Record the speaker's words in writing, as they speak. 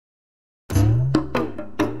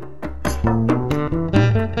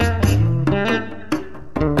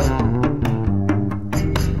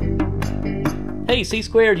Hey, C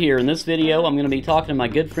Squared here. In this video, I'm going to be talking to my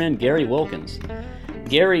good friend Gary Wilkins.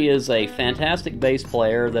 Gary is a fantastic bass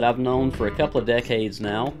player that I've known for a couple of decades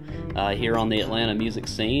now here on the Atlanta music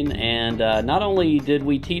scene, and not only did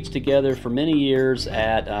we teach together for many years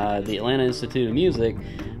at the Atlanta Institute of Music,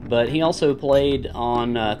 but he also played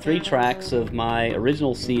on 3 tracks of my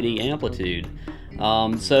original CD, Amplitude.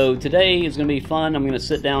 So today is going to be fun. I'm going to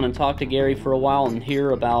sit down and talk to Gary for a while and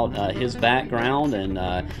hear about his background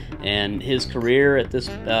and his career at this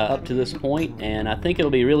up to this point. And I think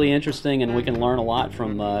it'll be really interesting, and we can learn a lot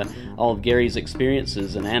from all of Gary's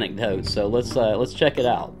experiences and anecdotes. So let's check it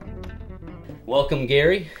out. Welcome,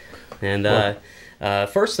 Gary. And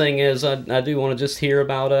first thing is, I do want to just hear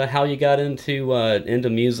about how you got into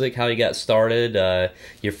music, how you got started,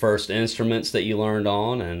 your first instruments that you learned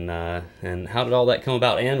on, and how did all that come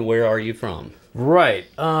about, and where are you from? Right.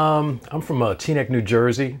 I'm from Teaneck, New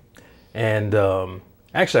Jersey, and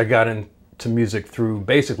actually I got into music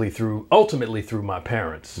ultimately through my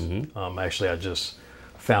parents. Mm-hmm. Actually, I just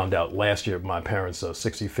found out last year, my parents'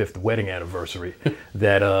 65th wedding anniversary,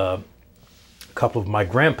 that a couple of my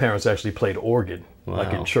grandparents actually played organ. Wow.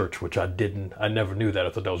 Like in church, which I never knew that.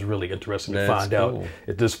 I thought that was really interesting to find out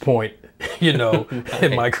at this point, you know, right.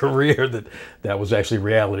 in my career that was actually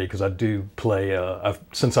reality, because I do play,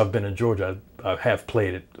 since I've been in Georgia, I have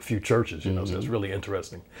played at a few churches, you know, so it's really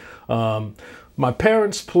interesting. My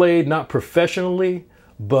parents played not professionally,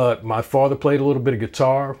 but my father played a little bit of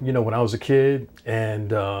guitar, you know, when I was a kid.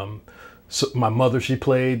 And so my mother, she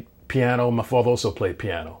played piano. My father also played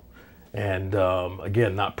piano. And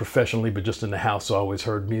again, not professionally, but just in the house, so I always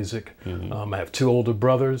heard music. Mm-hmm. I have 2 older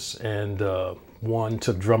brothers, and one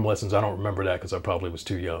took drum lessons. I don't remember that because I probably was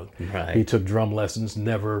too young. Right. He took drum lessons,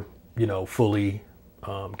 never, you know, fully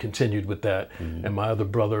continued with that. Mm-hmm. And my other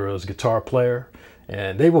brother was a guitar player,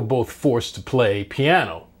 and they were both forced to play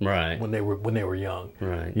piano when they were young.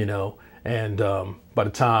 Right. You know, and by the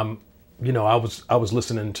time, you know, I was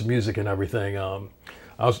listening to music and everything,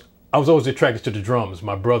 I was always attracted to the drums.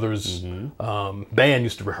 My brother's band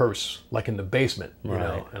used to rehearse like in the basement, you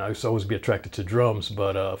know, and I used to always be attracted to drums.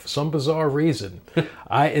 But for some bizarre reason,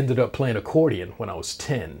 I ended up playing accordion when I was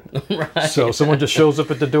 10. Right. So someone just shows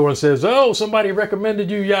up at the door and says, "Oh, somebody recommended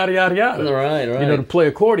you, yada, yada, yada." Right. You know, to play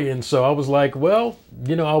accordion. So I was like, well,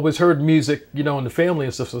 you know, I always heard music, you know, in the family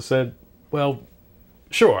and stuff. So I said, well,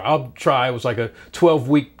 sure, I'll try. It was like a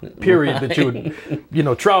 12-week period that you would, you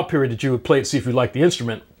know, trial period that you would play to see if you liked the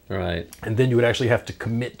instrument. Right. And then you would actually have to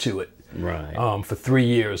commit to it. Right. For 3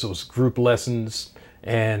 years. It was group lessons,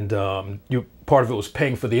 and part of it was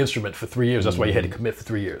paying for the instrument for 3 years. That's why you had to commit for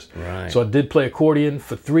 3 years. Right. So I did play accordion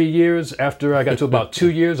for 3 years. After I got to about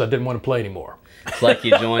 2 years, I didn't want to play anymore. It's like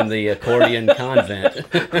you joined the accordion convent.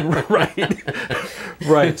 Right.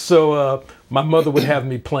 Right. So my mother would have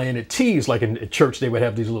me playing at teas, like in church. They would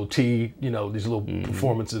have these little tea, you know, these little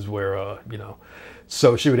performances where, you know.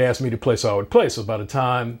 So she would ask me to play, so I would play. So by the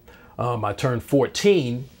time I turned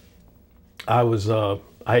 14, I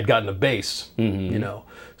had gotten a bass, you know.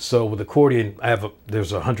 So with accordion,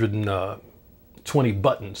 there's 120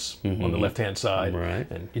 buttons on the left-hand side,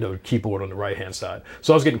 and, you know, the keyboard on the right-hand side.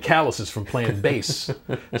 So I was getting calluses from playing bass.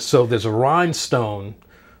 So there's a rhinestone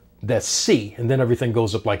that's C, and then everything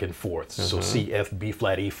goes up like in fourths. So C, F, B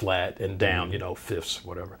flat, E flat, and down, you know, fifths,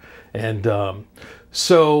 whatever. And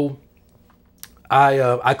so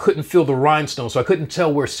I couldn't feel the rhinestone, so I couldn't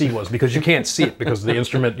tell where C was, because you can't see it because the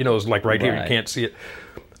instrument, you know, is like right here. You can't see it.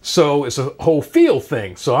 So it's a whole feel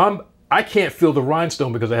thing. So I can't feel the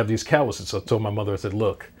rhinestone because I have these calluses. So I told my mother, I said,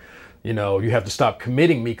 look, you know, you have to stop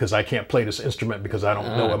committing me because I can't play this instrument because I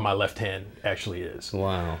don't know where my left hand actually is.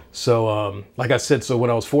 Wow. So like I said, so when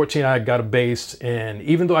I was 14, I got a bass, and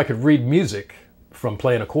even though I could read music from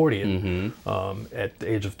playing accordion at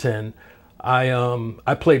the age of 10,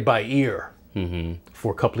 I played by ear.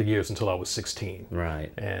 For a couple of years until I was 16.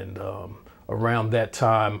 Right. And around that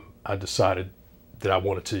time, I decided that I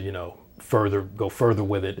wanted to, you know, go further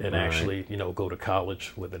with it, and actually, you know, go to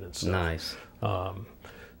college with it and stuff. Nice.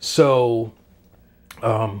 So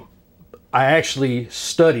I actually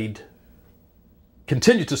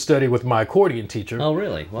continued to study with my accordion teacher. Oh,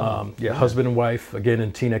 really? Wow. Yeah, husband and wife, again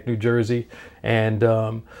in Teaneck, New Jersey. And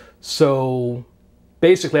so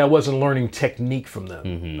basically, I wasn't learning technique from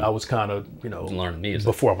them. I was kind of, you know, learning music.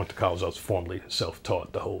 Before I went to college, I was formally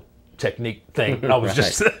self-taught, the whole technique thing. I was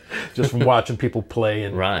just from watching people play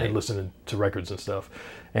and listening to records and stuff.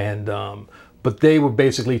 And but they were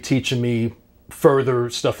basically teaching me further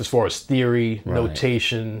stuff as far as theory,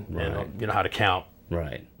 notation, and you know, how to count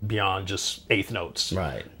beyond just eighth notes.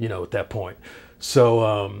 You know, at that point.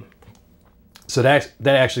 So so that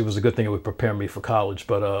actually was a good thing. It would prepare me for college.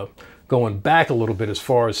 But going back a little bit as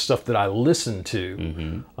far as stuff that I listened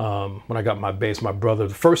to, when I got my bass, my brother,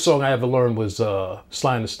 the first song I ever learned was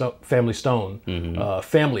Sly and the Family Stone,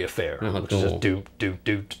 Family Affair, which is just do, do,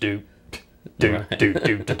 do, do, do, do,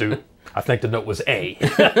 do, do, do. I think the note was A.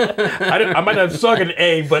 I might not have sung an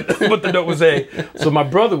A, but the note was A. So my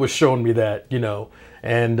brother was showing me that, you know.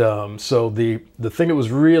 And so the thing that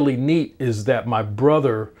was really neat is that my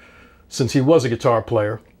brother, since he was a guitar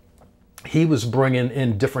player, he was bringing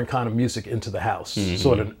in different kind of music into the house.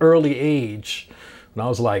 So at an early age, when I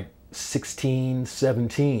was like 16,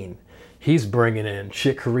 17, he's bringing in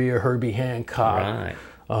Chick Corea, Herbie Hancock,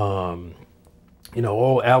 you know,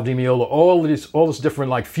 all Al Di Meola, all this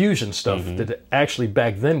different like fusion stuff that actually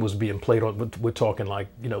back then was being played on. We're talking like,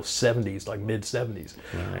 you know, 70s, like mid 70s.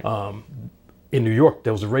 In New York,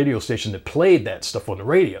 there was a radio station that played that stuff on the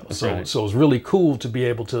radio. So it was really cool to be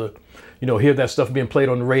able to, you know, hear that stuff being played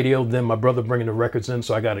on the radio. Then my brother bringing the records in,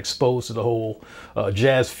 so I got exposed to the whole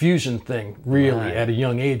jazz fusion thing really at a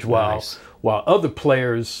young age. While other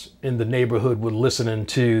players in the neighborhood were listening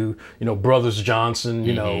to, you know, Brothers Johnson,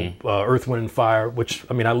 you know, Earth, Wind and Fire. Which,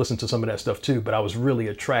 I mean, I listened to some of that stuff too, but I was really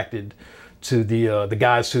attracted to the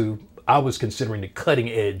guys who I was considering the cutting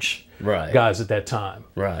edge guys at that time.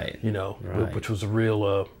 You know, which was a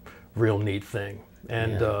real neat thing.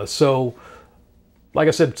 And so, like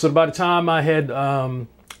I said, so by the time I had, when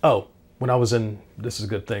I was in, this is a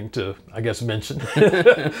good thing to, I guess, mention.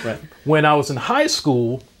 When I was in high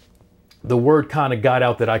school, the word kind of got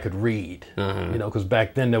out that I could read, you know, because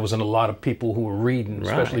back then there wasn't a lot of people who were reading,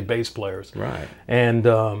 especially bass players. And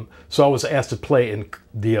so I was asked to play in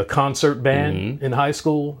the concert band in high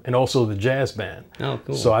school and also the jazz band.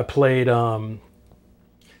 So I played,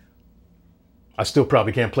 I still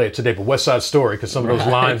probably can't play it today, but West Side Story, because some of those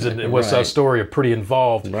lines in West Side Story are pretty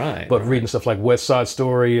involved. But reading stuff like West Side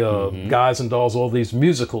Story, Guys and Dolls, all these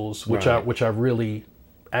musicals, which I really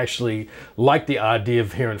actually liked the idea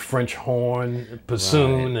of hearing French horn,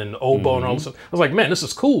 bassoon, and oboe and all this stuff. I was like, man, this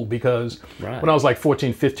is cool, because when I was like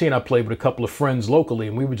 14, 15, I played with a couple of friends locally,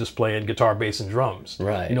 and we were just playing guitar, bass, and drums.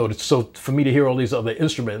 You know, so for me to hear all these other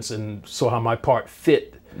instruments and so how my part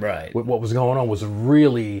fit with what was going on was a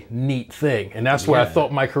really neat thing. And that's where I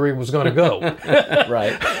thought my career was going to go.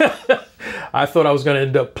 I thought I was going to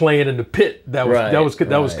end up playing in the pit. That was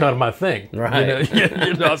kind of my thing. You know?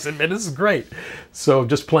 You know, I said, man, this is great. So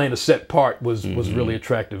just playing a set part was really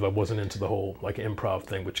attractive. I wasn't into the whole like improv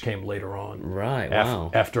thing, which came later on.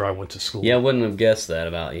 After I went to school. Yeah, I wouldn't have guessed that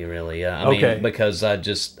about you, really. I mean, because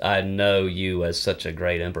I know you as such a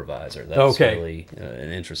great improviser. That's really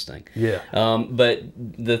interesting. But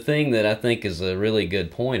the thing that I think is a really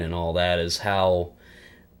good point in all that is how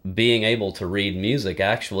being able to read music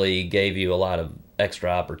actually gave you a lot of extra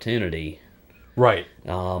opportunity. A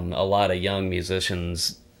lot of young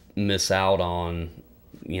musicians miss out on,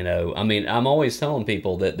 you know, I mean, I'm always telling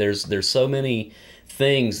people that there's so many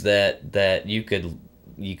things that you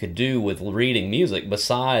could do with reading music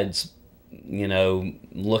besides, you know,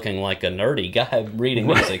 looking like a nerdy guy reading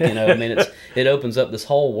music. You know, I mean, it opens up this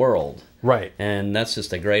whole world. And that's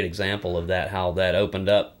just a great example of that, how that opened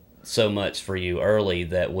up so much for you early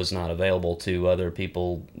that was not available to other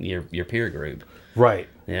people, your peer group.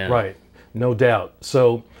 No doubt.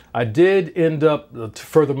 So I did end up, to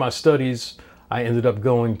further my studies, I ended up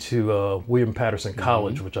going to William Patterson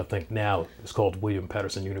College, which I think now is called William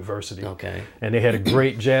Patterson University. And they had a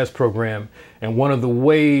great jazz program. And one of the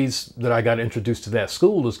ways that I got introduced to that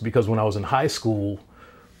school is because when I was in high school,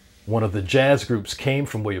 one of the jazz groups came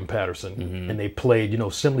from William Patterson, and they played, you know,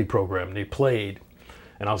 assembly program. They played.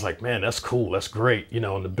 And I was like, man, that's cool. That's great. You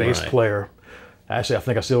know, and the bass player, actually, I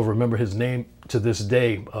think I still remember his name to this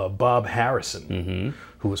day, Bob Harrison,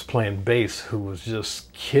 who was playing bass, who was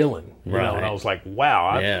just killing, you know, and I was like,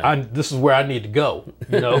 wow, this is where I need to go,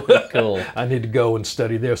 you know. I need to go and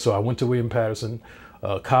study there. So I went to William Patterson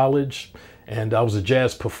College, and I was a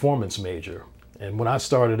jazz performance major. And when I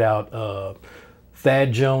started out,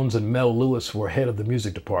 Thad Jones and Mel Lewis were head of the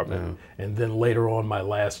music department. And then later on, my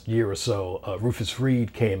last year or so, Rufus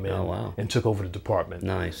Reed came in and took over the department.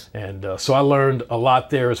 And so I learned a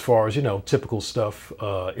lot there as far as, you know, typical stuff,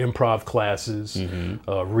 improv classes,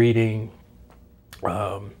 reading,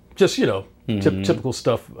 just, you know, typical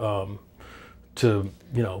stuff to,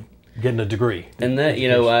 you know, getting a degree. And that, you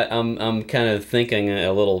know, I'm kind of thinking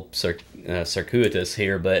a little circuitous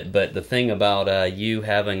here, but the thing about you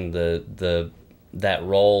having that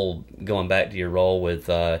role, going back to your role with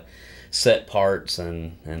set parts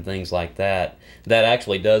and things like that. That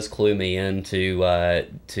actually does clue me into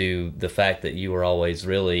to the fact that you were always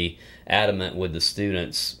really adamant with the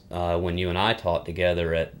students when you and I taught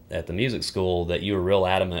together at the music school, that you were real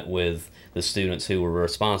adamant with the students who were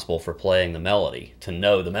responsible for playing the melody, to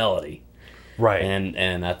know the melody. Right.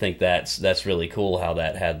 And I think that's really cool how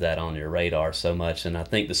that had that on your radar so much. And I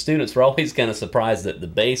think the students were always kind of surprised that the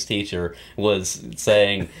bass teacher was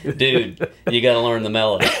saying, "Dude, you got to learn the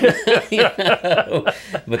melody." You know?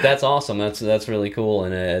 But that's awesome. That's really cool,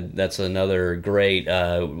 and that's another great,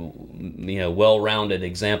 well-rounded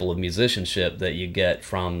example of musicianship that you get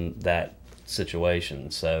from that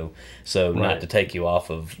situation. So not to take you off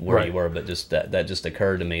of where you were, but just that just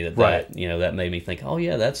occurred to me that that made me think, oh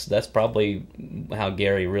yeah, that's probably how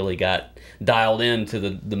Gary really got dialed into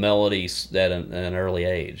the melodies at an early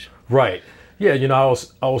age. Right. Yeah. I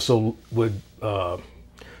also would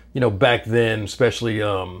back then, especially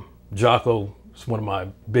Jocko was one of my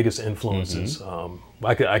biggest influences.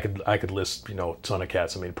 I could list a ton of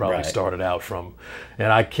cats. I mean, probably started out from,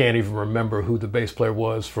 and I can't even remember who the bass player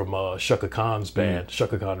was from Shaka Khan's band.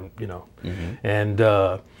 Shaka Khan, and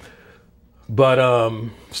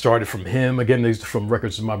started from him. Again, these from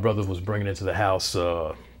records my brother was bringing into the house.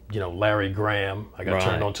 Larry Graham. I got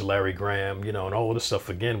turned on to Larry Graham, and all this stuff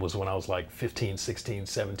again was when I was like 15, 16,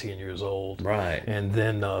 17 years old. Right. And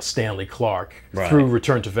then Stanley Clarke through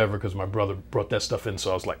Return to Forever, because my brother brought that stuff in.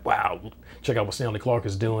 So I was like, wow, check out what Stanley Clarke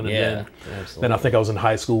is doing. And then I think I was in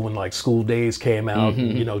high school when like School Days came out,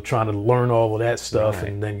 trying to learn all of that stuff,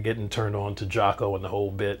 and then getting turned on to Jocko and the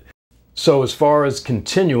whole bit. So as far as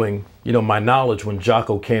continuing, my knowledge when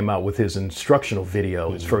Jocko came out with his instructional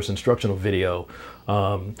video, his first instructional video,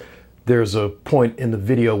 there's a point in the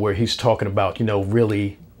video where he's talking about,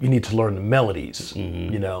 really, you need to learn the melodies,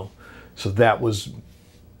 So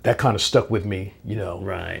that kind of stuck with me,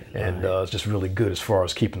 and it's just really good as far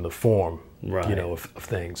as keeping the form, of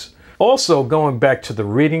things. Also, going back to the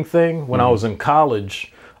reading thing, when I was in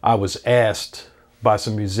college, I was asked by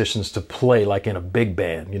some musicians to play like in a big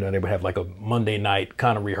band. They would have like a Monday night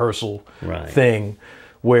kind of rehearsal thing,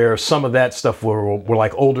 where some of that stuff were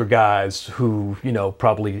like older guys who,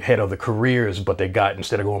 probably had other careers, but they got,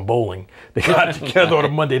 instead of going bowling, they got together on a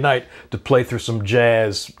Monday night to play through some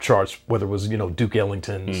jazz charts, whether it was, Duke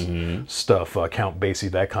Ellington's stuff, Count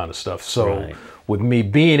Basie, that kind of stuff. So with me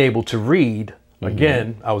being able to read,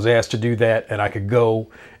 again, I was asked to do that, and I could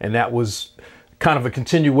go, and that was kind of a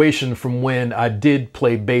continuation from when I did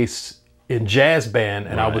play bass in jazz band,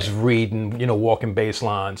 and I was reading, walking bass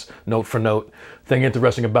lines, note for note. Thing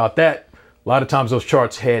interesting about that, a lot of times those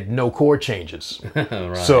charts had no chord changes.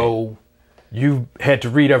 So you had to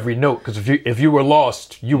read every note, because if you were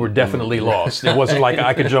lost, you were definitely lost. It wasn't like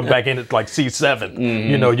I could jump back in at like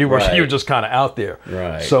C7. You were just kind of out there.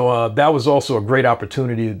 So that was also a great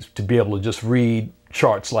opportunity to be able to just read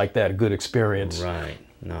charts like that, a good experience.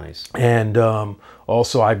 Nice. And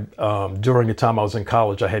also, during the time I was in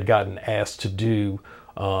college, I had gotten asked to do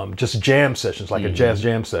just jam sessions, like a jazz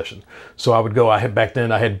jam session. So I would go. Back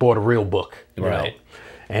then I had bought a real book, you know?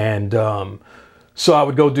 And so I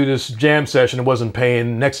would go do this jam session. It wasn't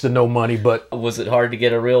paying next to no money, but was it hard to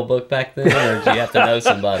get a real book back then, or did you have to know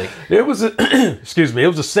somebody? It was, excuse me, it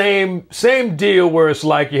was the same deal where it's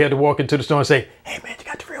like you had to walk into the store and say, "Hey man, you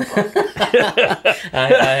got the real book?" I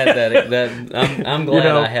had that. I'm glad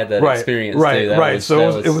I had that experience too.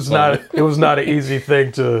 So it was not an easy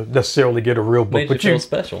thing to necessarily get a real book. Made you feel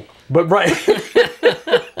special. But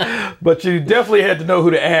but you definitely had to know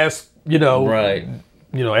who to ask.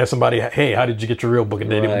 Ask somebody, "Hey, how did you get your real book?"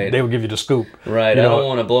 And they would give you the scoop. I don't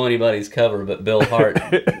want to blow anybody's cover, but Bill Hart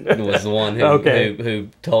was the one who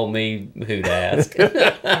told me who to ask.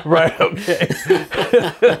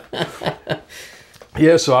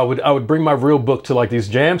 Yeah, so I would bring my real book to like these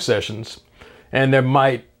jam sessions, and it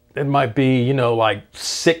might be like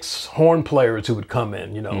 6 horn players who would come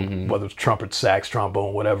in, whether it's trumpet, sax,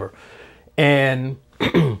 trombone, whatever, and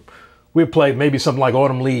we'd play maybe something like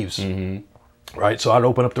Autumn Leaves. Right, so I'd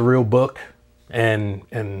open up the real book and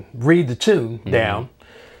read the tune down.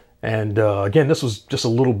 And again, this was just a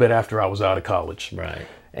little bit after I was out of college.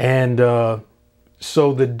 And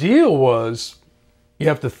so the deal was, you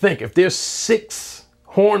have to think, if there's 6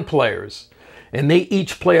 horn players and they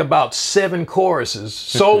each play about 7 choruses,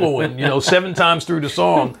 soloing, 7 times through the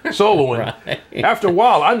song, soloing. After a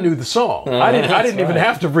while, I knew the song. I didn't even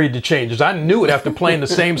have to read the changes. I knew it after playing the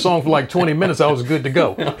same song for like 20 minutes. I was good to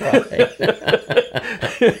go.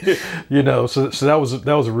 So that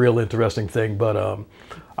was a real interesting thing. But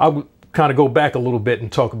I would kind of go back a little bit and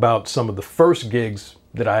talk about some of the first gigs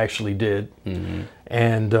that I actually did.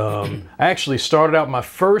 And I actually started out, my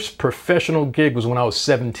first professional gig was when I was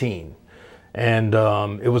 17. And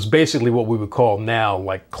it was basically what we would call now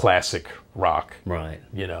like classic rock. Right.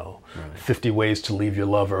 You know, Right. 50 Ways to Leave Your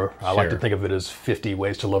Lover. I like to Sure. think of it as 50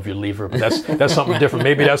 Ways to Love Your Leaver, but that's something different.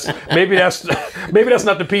 Maybe that's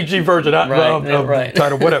not the PG version of Right. the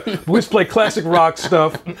title, whatever. We used to play classic rock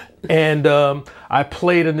stuff, and I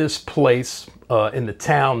played in this place in the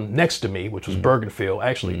town next to me, which was Bergenfield.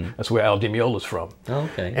 Actually, that's where Al Di Meola's from. Oh,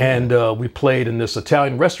 okay. And we played in this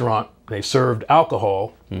Italian restaurant. They served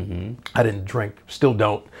alcohol. I didn't drink, still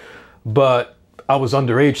don't, but I was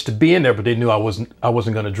underage to be in there. But they knew I wasn't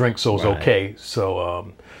going to drink, so it was Right. okay.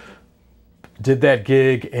 So did that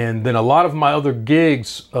gig, and then a lot of my other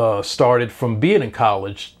gigs started from being in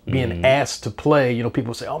college, being asked to play. You know,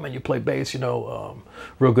 people say, "Oh man, you play bass." You know,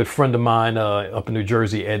 real good friend of mine up in New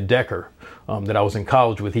Jersey, Ed Decker, that I was in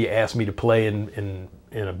college with. He asked me to play in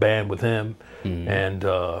a band with him, and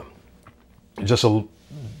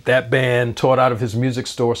that band taught out of his music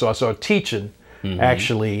store. So I started teaching,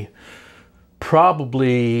 actually,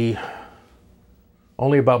 probably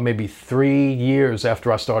only about maybe 3 years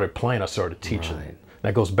after I started playing, I started teaching. Right.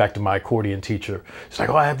 That goes back to my accordion teacher. It's like,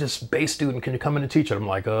 "Oh, I have this bass student. Can you come in and teach it?" I'm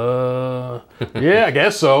like, yeah, I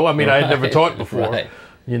guess so. I mean, I had never taught before. Right.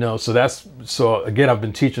 You know, so again, I've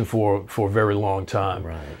been teaching for a very long time.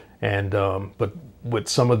 Right. And but with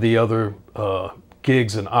some of the other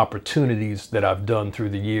gigs and opportunities that I've done through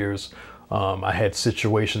the years, I had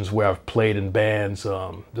situations where I've played in bands.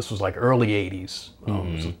 This was like early 80s.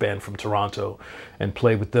 It was a band from Toronto, and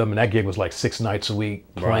played with them. And that gig was like 6 nights a week,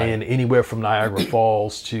 playing anywhere from Niagara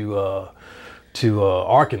Falls to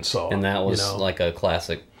Arkansas. And that was, you know? like a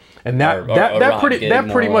classic. And that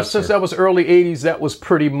pretty much, since that was early 80s, that was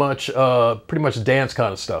pretty much dance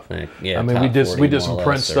kind of stuff. Yeah, I mean, we did some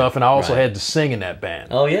Prince stuff, and I also had to sing in that band.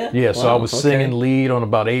 Oh yeah. Yeah, so Wow, I was singing lead on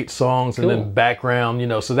about 8 songs, and Cool. then background. You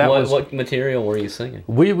know, so that was What material were you singing?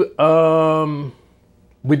 we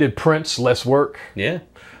did Prince, Less Work. Yeah.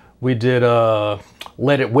 We did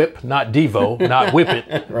Let It Whip, not Devo, not Whip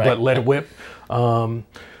It, but Let It Whip.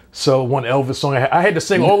 So one Elvis song, I had to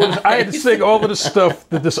sing all of this, I had to sing all of the stuff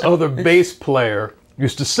that this other bass player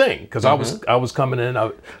used to sing, because I was coming in.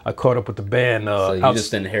 I caught up with the band. So you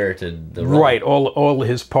just inherited the role. Right, all of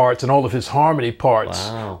his parts and all of his harmony parts,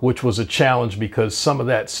 Wow. which was a challenge because some of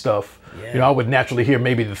that stuff, you know, I would naturally hear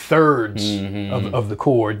maybe the thirds of the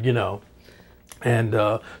chord, you know. And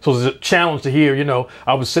so it was a challenge to hear, you know.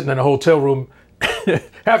 I was sitting in a hotel room. I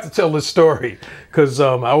have to tell this story because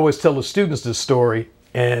I always tell the students this story.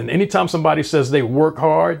 And anytime somebody says they work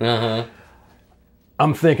hard,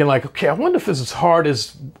 I'm thinking like, okay, I wonder if it's as hard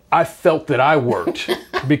as I felt that I worked,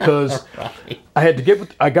 because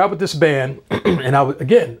I got with this band, and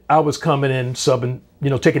I was coming in subbing, you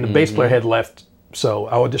know, taking the bass player had left, so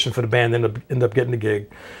I auditioned for the band, ended up getting the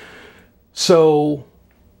gig. So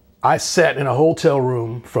I sat in a hotel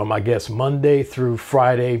room from, I guess, Monday through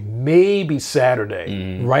Friday, maybe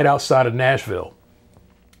Saturday, right outside of Nashville.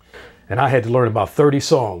 And I had to learn about 30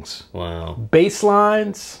 songs. Wow. Bass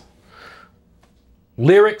lines,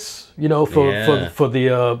 lyrics, you know, for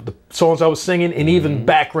the songs I was singing, and even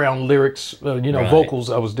background lyrics, you know, vocals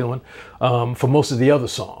I was doing for most of the other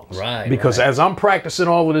songs. Right. Because as I'm practicing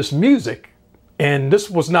all of this music, and this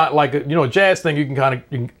was not like a jazz thing. You can kind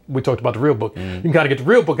of, we talked about the real book. You can kind of get the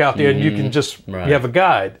real book out there, and you can just you have a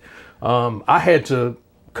guide. I had to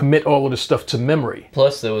commit all of this stuff to memory.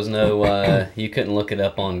 Plus, there was no, you couldn't look it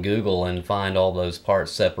up on Google and find all those parts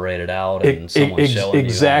separated out and someone showing you how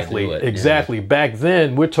to do it. Exactly. Yeah. Back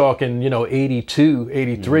then, we're talking, 82,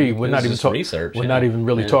 83. We're not even talking research. We're not even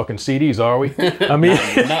really talking CDs, are we? I mean,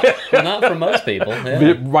 not for most people.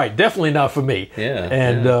 Yeah. Right. Definitely not for me. Yeah.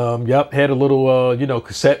 And had a little,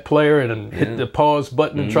 cassette player, and hit the pause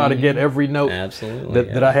button and try to get every note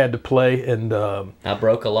that I had to play. And I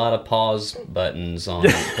broke a lot of pause buttons on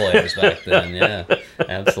players back then. Yeah,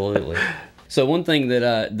 absolutely. So one thing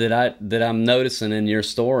that I'm noticing in your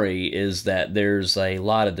story is that there's a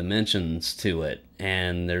lot of dimensions to it,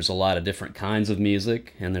 and there's a lot of different kinds of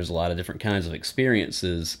music, and there's a lot of different kinds of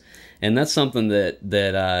experiences, and that's something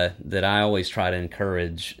that I always try to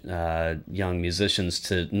encourage young musicians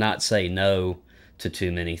to not say no to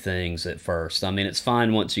too many things at first. I mean, it's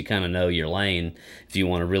fine once you kind of know your lane if you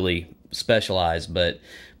want to really specialize, but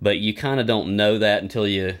you kind of don't know that until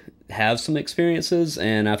you have some experiences.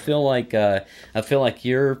 And I feel like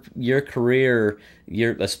your career,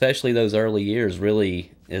 especially those early years,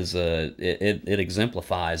 really is it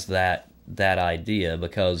exemplifies that that idea?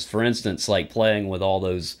 Because, for instance, like playing with all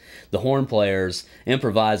those, the horn players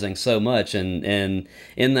improvising so much, and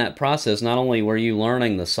in that process, not only were you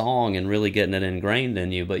learning the song and really getting it ingrained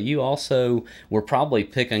in you, but you also were probably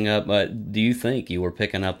picking up, do you think you were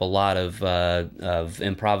picking up a lot of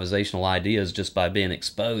improvisational ideas just by being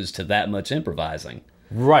exposed to that much improvising?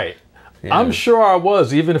 Right. Yeah. I'm sure I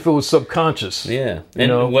was, even if it was subconscious. Yeah,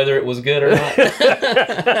 and whether it was good or not.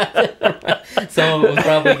 Some of it was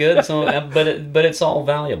probably good, but it's all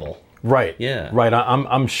valuable. Right. Yeah. Right.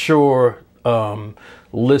 I'm sure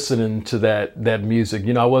listening to that music.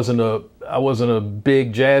 You know, I wasn't a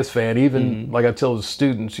big jazz fan. Even like I tell the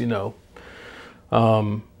students, you know,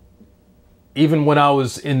 even when I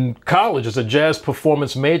was in college as a jazz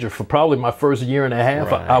performance major for probably my first year and a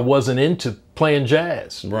half, Right. I wasn't into playing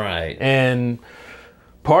jazz. Right. And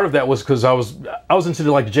part of that was because I was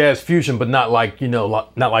into like jazz fusion, but not like, you know,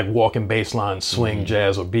 not like walking bass line swing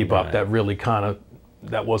jazz or bebop. Right. That really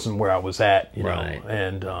that wasn't where I was at, you Right. know.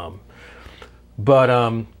 And but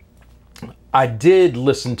I did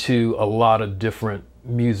listen to a lot of different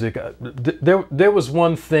music. There was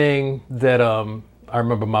one thing that I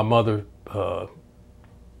remember my mother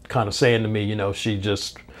kind of saying to me, you know, she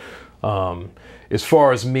just, as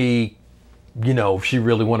far as me, you know, she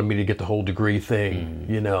really wanted me to get the whole degree thing,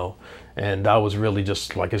 you know, and I was really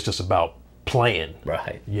just like, it's just about playing,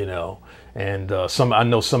 Right. you know, and I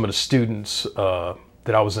know some of the students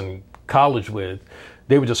that I was in college with,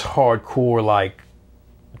 they were just hardcore like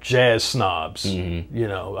jazz snobs, you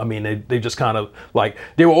know. I mean, they just kind of like,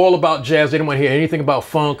 they were all about jazz. They didn't want to hear anything about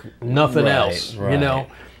funk, nothing Right, else, right. you know.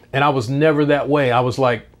 And I was never that way. I was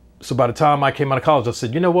like, so by the time I came out of college, I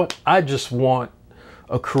said, you know what? I just want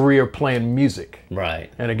a career playing music.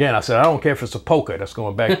 Right. And again, I said, I don't care if it's a polka. That's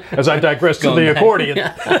going back, as I digress to the accordion.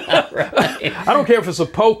 Right. I don't care if it's a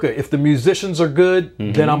polka. If the musicians are good,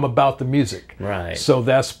 then I'm about the music. Right. So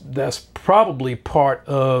that's probably part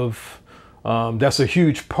of, that's a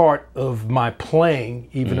huge part of my playing,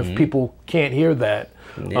 even if people can't hear that.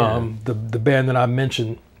 Yeah. The band that I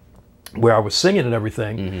mentioned, where I was singing and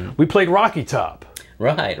everything, we played Rocky Top.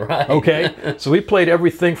 Right. Right. Okay, so we played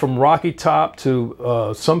everything from Rocky Top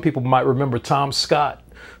to some people might remember Tom Scott,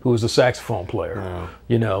 who was a saxophone player. Wow.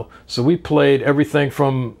 You know, so we played everything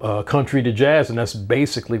from country to jazz, and that's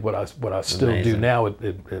basically what I still do Amazing. now at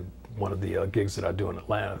one of the gigs that I do in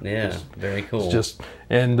Atlanta. Yeah. Very cool. It's just,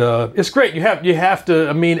 and it's great. You have to.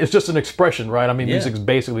 I mean, it's just an expression, right? I mean, Yeah. music is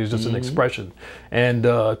basically just an expression, and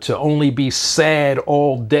to only be sad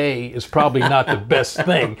all day is probably not the best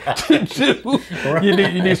thing to do. Right. You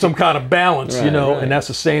need some kind of balance, you Right, know. right. And that's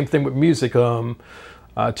the same thing with music.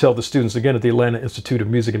 I tell the students again at the Atlanta Institute of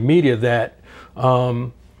Music and Media that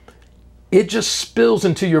it just spills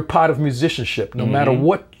into your pot of musicianship. No matter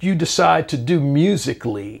what you decide to do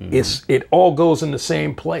musically, it all goes in the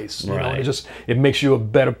same place. You know? Right. It makes you a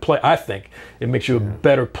better player. I think it makes you a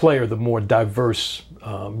better player the more diverse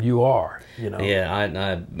you are. You know. Yeah,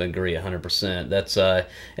 I agree 100%. That's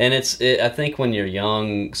and I think when you're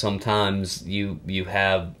young, sometimes you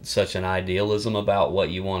have such an idealism about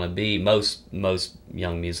what you want to be. Most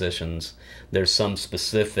young musicians, there's some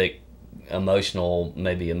specific emotional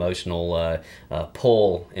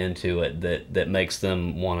pull into it that makes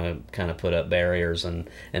them want to kind of put up barriers and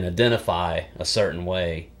identify a certain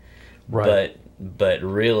way. Right. But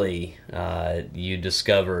really, you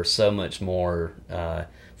discover so much more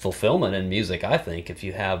fulfillment in music, I think, if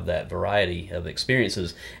you have that variety of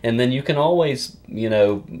experiences. And then you can always, you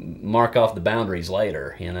know, mark off the boundaries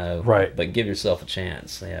later, you know. Right. But give yourself a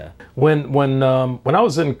chance, yeah. When I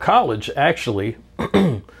was in college, actually,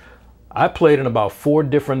 I played in about 4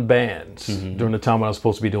 different bands during the time when I was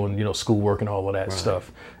supposed to be doing, you know, schoolwork and all of that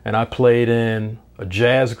stuff. And I played in a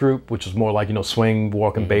jazz group, which was more like, you know, swing,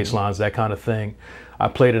 walking bass lines, that kind of thing. I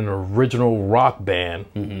played in an original rock band,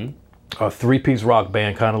 a 3-piece rock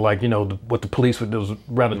band, kind of like, you know, what the Police would do, was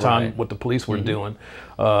around the time what the Police were doing,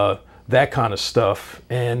 that kind of stuff.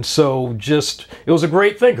 And so just, it was a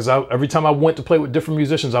great thing because every time I went to play with different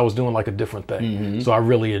musicians, I was doing like a different thing. So I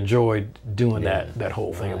really enjoyed doing that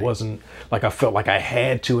whole thing. It wasn't like I felt like I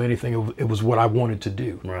had to anything. It was what I wanted to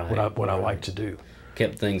do, what I like to do.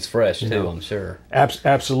 Kept things fresh too, know. I'm sure.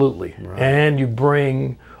 Absolutely. And you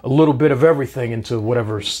bring a little bit of everything into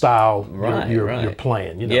whatever style you're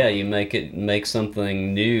playing. You know? Yeah, you make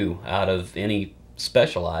something new out of any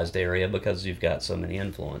specialized area because you've got so many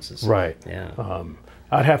influences. Right. Yeah.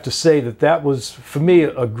 I'd have to say that was, for me,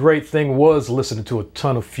 a great thing was listening to a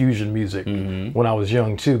ton of fusion music when I was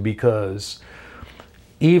young too, because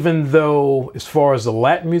even though as far as the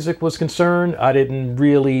Latin music was concerned, I didn't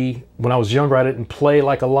really, when I was younger, I didn't play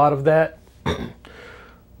like a lot of that.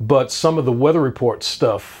 but some of the weather report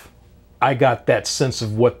stuff, I got that sense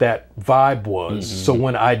of what that vibe was. So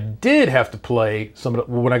when I did have to play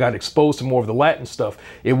when I got exposed to more of the Latin stuff,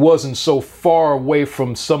 it wasn't so far away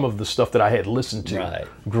from some of the stuff that I had listened to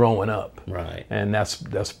growing up. Right. And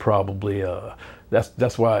that's probably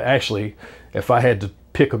that's why actually, if I had to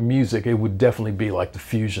pick a music, it would definitely be like the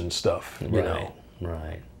fusion stuff. You know.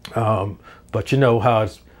 Right. But you know how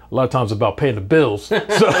it's a lot of times about paying the bills.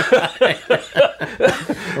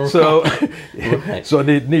 So so I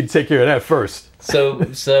need to take care of that first. So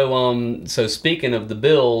speaking of the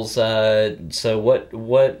bills, so what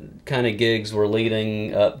kind of gigs were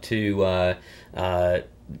leading up to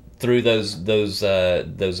through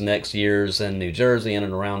those next years in New Jersey, in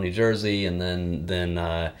and around New Jersey, and then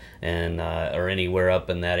or anywhere up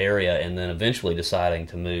in that area, and then eventually deciding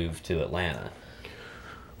to move to Atlanta?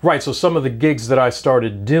 Right. So some of the gigs that I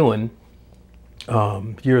started doing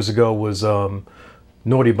years ago was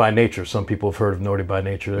Naughty by Nature. Some people have heard of Naughty by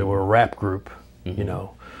Nature. They were a rap group, you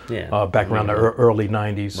know, back around the early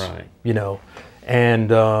 90s, you know. And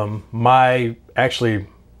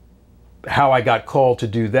how I got called to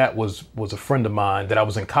do that was a friend of mine that I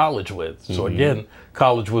was in college with. So again,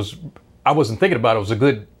 college was, I wasn't thinking about it. It was a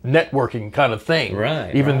good networking kind of thing.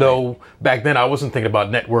 Even though back then I wasn't thinking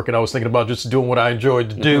about networking. I was thinking about just doing what I enjoyed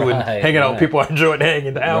to do and hanging out with people I enjoyed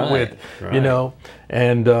hanging out with, you know.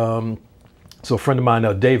 And so a friend of mine,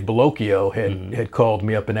 Dave Bellocchio, had called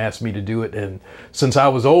me up and asked me to do it. And since I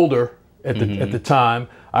was older at the time,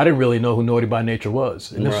 I didn't really know who Naughty by Nature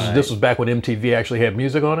was. And this was back when MTV actually had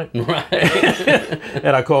music on it.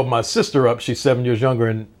 And I called my sister up. She's 7 years younger.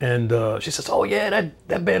 And she says, oh, yeah,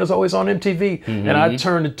 that band is always on MTV. And I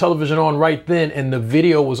turned the television on right then, and the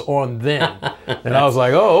video was on then. And I was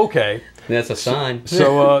like, oh, okay. That's a sign.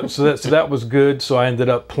 So that was good. So I ended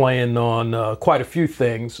up playing on quite a few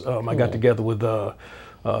things. I got together with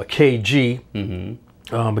KG.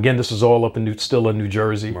 Again, this is all still in New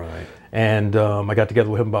Jersey. And I got together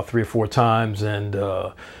with him about 3 or 4 times, and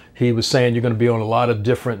he was saying you're going to be on a lot of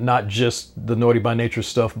different, not just the Naughty by Nature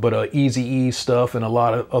stuff, but Eazy-E stuff and a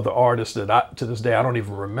lot of other artists that to this day I don't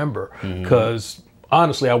even remember, because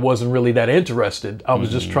honestly I wasn't really that interested. I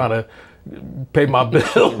was just trying to pay my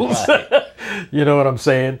bills. You know what I'm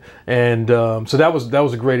saying? And so that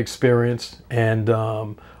was a great experience. And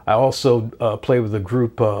I also played with a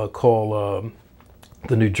group called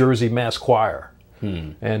the New Jersey Mass Choir.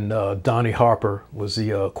 And Donnie Harper was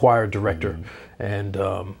the choir director, and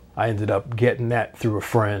I ended up getting that through a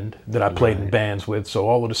friend that I played in bands with. So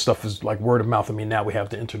all of this stuff is like word of mouth. I mean, now we have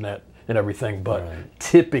the internet and everything, but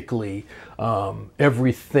typically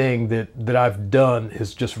everything that I've done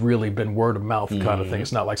has just really been word of mouth kind of thing.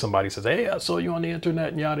 It's not like somebody says, hey, I saw you on the internet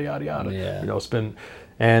and yada yada yada. You know, it's been.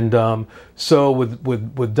 And so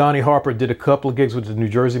with Donnie Harper, did a couple of gigs with the New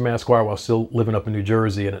Jersey Mass Choir while still living up in New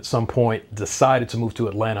Jersey, and at some point decided to move to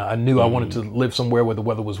Atlanta. I knew I wanted to live somewhere where the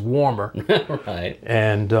weather was warmer.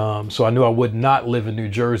 And so I knew I would not live in New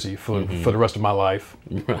Jersey for the rest of my life.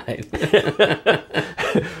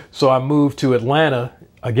 So I moved to Atlanta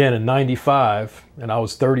again in '95, and I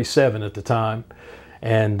was 37 at the time.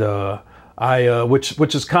 And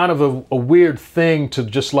which is kind of a weird thing to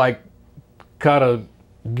just like kind of,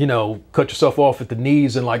 you know, cut yourself off at the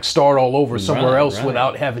knees and like start all over somewhere else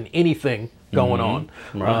without having anything going on.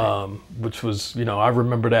 Which was, you know, I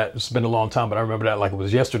remember that. It's been a long time, but I remember that like it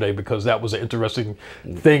was yesterday, because that was an interesting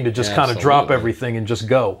thing to just kind of drop everything and just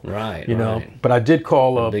go. You know, but I did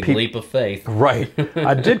call a big leap of faith.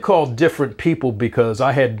 I did call different people, because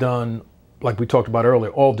I had done, like we talked about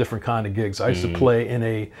earlier, all different kind of gigs. I used to play in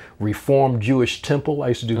a Reformed Jewish temple. I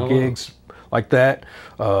used to do gigs like that.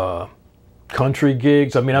 Country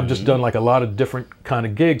gigs. I mean, I've just done like a lot of different kind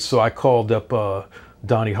of gigs. So I called up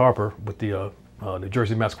Donnie Harper with the New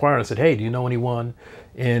Jersey Mass Choir, and I said, hey, do you know anyone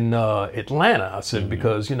in Atlanta? I said,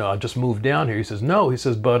 because, you know, I just moved down here. He says, no. He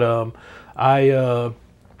says, but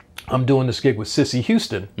I'm doing this gig with Sissy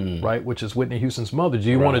Houston, right, which is Whitney Houston's mother. Do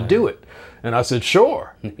you want to do it? And I said,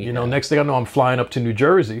 sure. You know, next thing I know, I'm flying up to New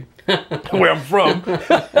Jersey, where I'm from.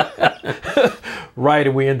 Right,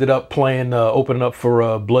 and we ended up playing, opening up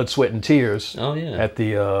for Blood, Sweat, and Tears at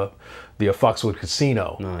the Foxwood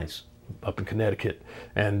Casino up in Connecticut.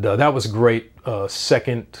 And that was great.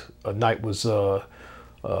 Second night was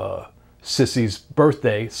Sissy's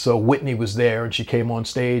birthday, so Whitney was there, and she came on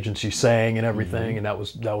stage and she sang and everything, and that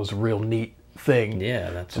was a real neat thing.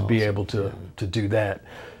 To be able to do that.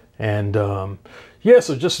 And so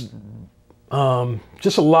just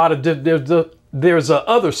a lot of there's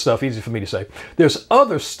other stuff, easy for me to say. There's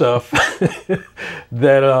other stuff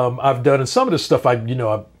that I've done, and some of the stuff I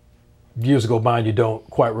years go by and you don't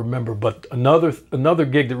quite remember. But another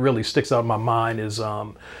gig that really sticks out in my mind is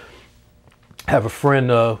have a friend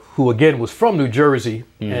who again was from New Jersey,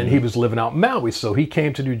 and he was living out in Maui. So he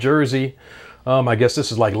came to New Jersey. I guess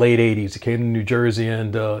this is like late 80s. He came to New Jersey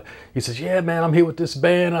and he says, "Yeah, man, I'm here with this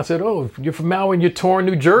band." I said, "Oh, you're from Maui and you're touring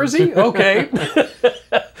New Jersey? Okay."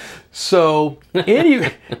 So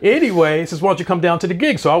anyway, he says, "Why don't you come down to the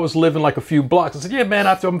gig?" So I was living like a few blocks. I said, "Yeah, man,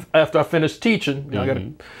 after I finish teaching, you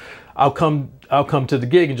know, I'll come to the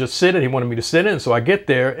gig and just sit in." He wanted me to sit in. So I get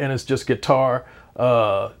there and it's just guitar,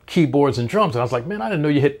 keyboards and drums. And I was like, "Man, I didn't know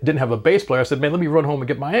you didn't have a bass player." I said, "Man, let me run home and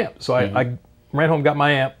get my amp." So I ran home, got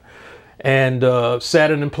my amp, and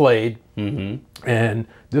sat in and played. And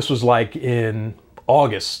this was like in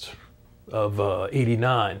August of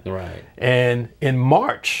 '89. Right. And in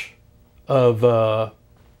March of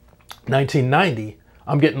 1990,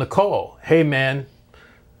 I'm getting a call. "Hey, man,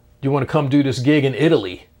 you want to come do this gig in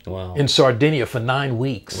Italy?" Wow. In Sardinia for 9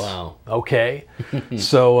 weeks. Wow. Okay.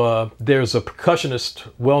 So there's a percussionist,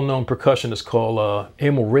 well-known percussionist called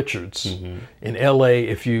Emil Richards in LA.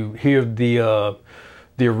 If you hear the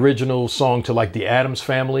original song to like the Addams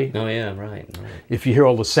Family. Oh yeah, right. If you hear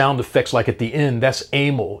all the sound effects like at the end, that's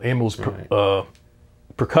Emil. Emil's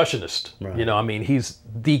percussionist. Right. You know, I mean, he's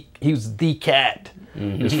the cat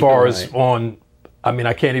as far as on. I mean,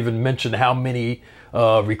 I can't even mention how many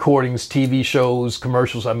recordings, TV shows,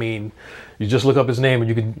 commercials. I mean, you just look up his name and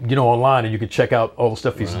you can, online and you can check out all the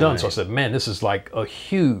stuff he's done. So I said, man, this is like a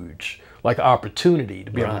huge opportunity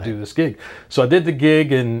to be able to do this gig. So I did the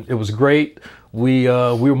gig and it was great. We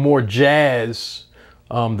were more jazz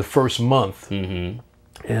the first month,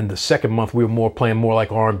 and the second month we were playing more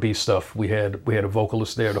like R&B stuff. We had a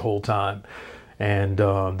vocalist there the whole time, and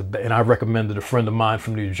I recommended a friend of mine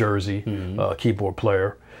from New Jersey, a keyboard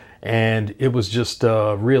player, and it was just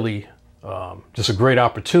really just a great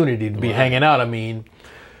opportunity to be hanging out. I mean,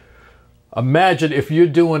 imagine if you're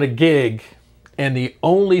doing a gig and the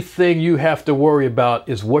only thing you have to worry about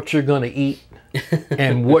is what you're going to eat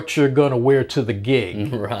and what you're going to wear to the gig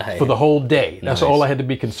for the whole day. That's all I had to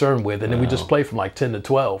be concerned with. And then we just played from like 10 to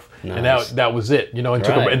 12. And that was it,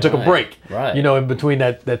 and took a break, in between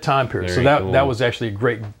that time period. So that was actually a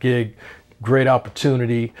great gig, great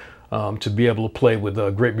opportunity to be able to play with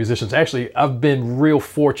great musicians. Actually, I've been real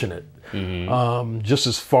fortunate just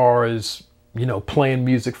as far as, playing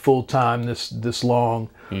music full time this long.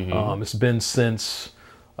 It's been since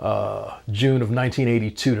June of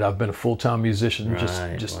 1982 that I've been a full-time musician,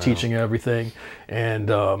 just teaching everything. And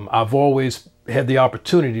I've always had the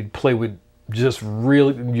opportunity to play with just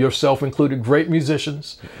really, yourself included, great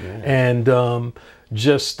musicians, and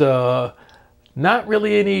just not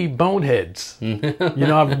really any boneheads.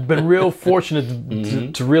 I've been real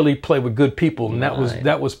fortunate to really play with good people, and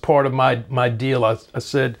that was part of my deal. I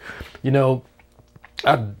said,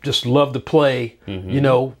 I just love to play,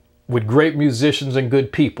 with great musicians and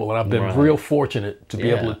good people, and I've been real fortunate to be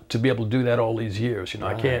able to do that all these years.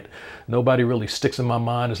 I can't. Nobody really sticks in my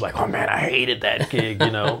mind. It's like, oh man, I hated that gig.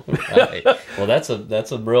 Well, that's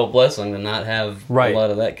a real blessing to not have a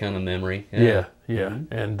lot of that kind of memory. Yeah.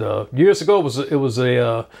 And years ago, it was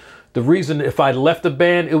the reason if I left the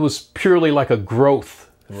band, it was purely like a growth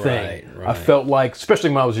thing. I felt like,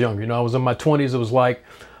 especially when I was younger. I was in my 20s. It was like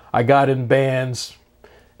I got in bands,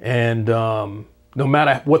 and no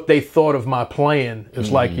matter what they thought of my playing,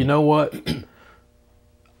 it's like, you know what?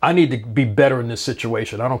 I need to be better in this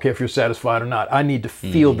situation. I don't care if you're satisfied or not. I need to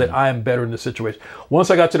feel that I am better in this situation. Once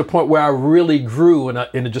I got to the point where I really grew and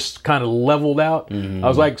it just kind of leveled out, I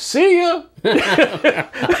was like, see ya.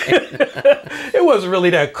 It wasn't really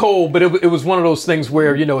that cold, but it was one of those things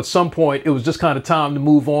where, at some point it was just kind of time to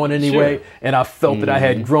move on anyway. Sure. And I felt that I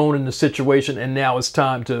had grown in the situation, and now it's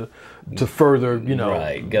time to further,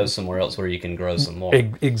 go somewhere else where you can grow some more.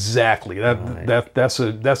 Exactly. That's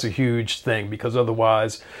a huge thing, because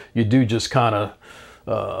otherwise you do just kind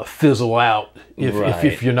of fizzle out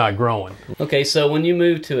if you're not growing. Okay, so when you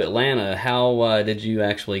moved to Atlanta, how did you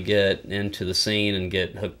actually get into the scene and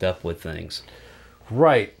get hooked up with things?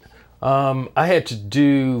 Right. I had to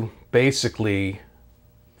do basically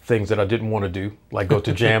things that I didn't want to do, like go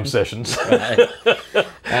to jam sessions.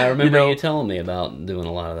 I remember you telling me about doing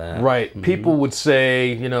a lot of that. Right. People would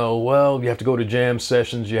say, well, you have to go to jam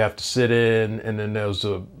sessions, you have to sit in, and then there was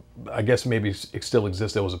I guess maybe it still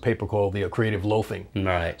exists, there was a paper called the Creative Loafing.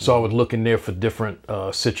 Right. So I would look in there for different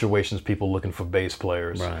situations, people looking for bass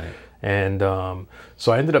players. Right. And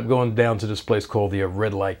so I ended up going down to this place called the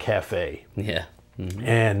Red Light Cafe. Yeah.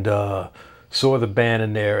 And saw the band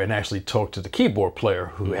in there, and actually talked to the keyboard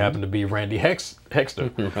player, who happened to be Randy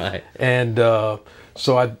Hexter. Right. And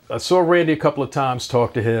so I saw Randy a couple of times,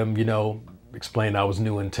 talked to him, you know, explained I was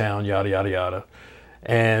new in town, yada, yada, yada.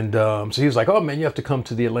 And so he was like, oh, man, you have to come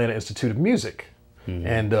to the Atlanta Institute of Music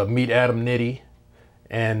and meet Adam Nitti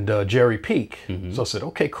and Jerry Peak. So I said,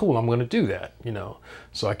 okay, cool, I'm going to do that, you know.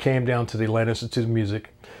 So I came down to the Atlanta Institute of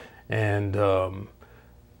Music and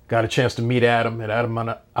got a chance to meet Adam. And Adam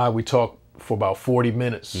and I, we talked for about 40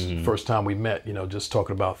 minutes. First time we met, you know, just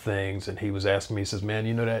talking about things. And he was asking me, he says, man,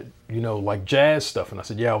 you know that, you know, like jazz stuff? And I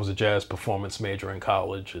said, yeah, I was a jazz performance major in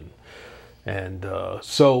college. And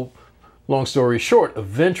so long story short,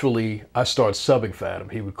 eventually I started subbing for Adam.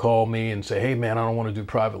 He would call me and say, hey man, I don't want to do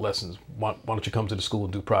private lessons. Why don't you come to the school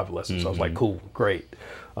and do private lessons? So I was like, cool, great.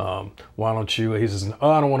 Why don't you, he says, oh,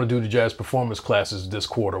 I don't want to do the jazz performance classes this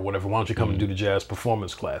quarter or whatever. Why don't you come and do the jazz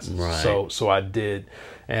performance classes? Right. So I did.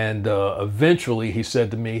 And eventually he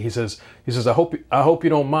said to me, he says, I hope you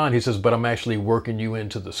don't mind. He says, but I'm actually working you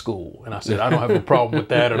into the school. And I said, I don't have a problem with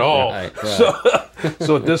that at all. Right, right.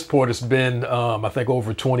 So at this point, it's been, I think,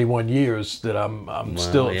 over 21 years that I'm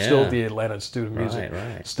still at the Atlanta Institute of Music,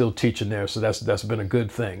 still teaching there. So that's been a good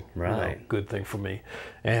thing, right? You know, good thing for me.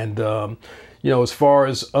 And you know, as far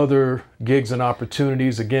as other gigs and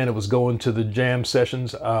opportunities, again, it was going to the jam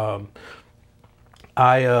sessions. I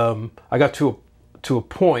got to a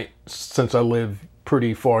point, since I live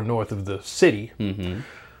pretty far north of the city.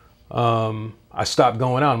 I stopped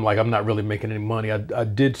going out. I'm like, I'm not really making any money.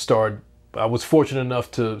 I was fortunate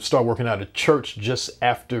enough to start working at a church just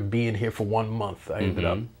after being here for 1 month. I ended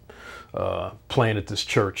up playing at this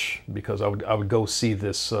church because I would go see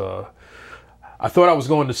this. I thought I was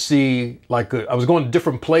going to see, I was going to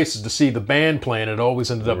different places to see the band playing. It always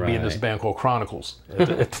ended up being this band called Chronicles at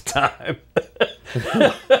the time.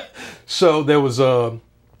 So there was a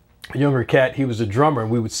younger cat. He was a drummer, and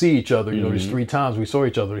we would see each other. You know, these 3 times we saw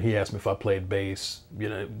each other. And he asked me if I played bass. You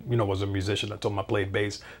know, was a musician. I told him I played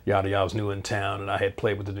bass. Yada yada. I was new in town, and I had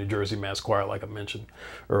played with the New Jersey Mass Choir, like I mentioned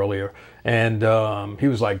earlier. And he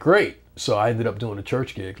was like, "Great." So I ended up doing a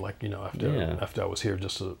church gig, like, you know, after I was here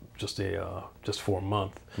just for a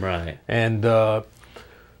month. Right. And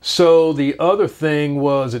so the other thing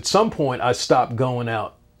was, at some point I stopped going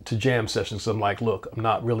out to jam sessions. I'm like, look, I'm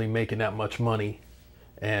not really making that much money,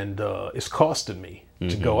 and it's costing me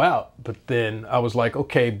to go out. But then I was like,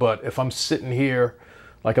 okay, but if I'm sitting here,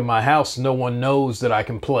 like in my house, no one knows that I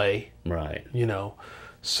can play. Right. You know,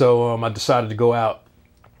 so I decided to go out.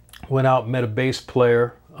 Went out, met a bass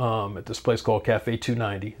player at this place called Cafe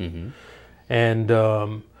 290. And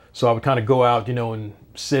so I would kind of go out, you know, and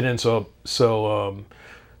sit in. So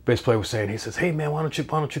bass player was saying, he says, hey man, why don't you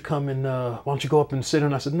come and why don't you go up and sit in?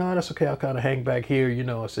 And I said, no, that's okay, I'll kind of hang back here, you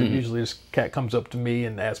know. I said, usually this cat comes up to me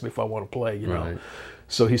and asks me if I want to play, you know.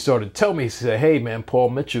 So he started to tell me, he said, hey man, Paul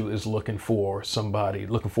Mitchell is looking for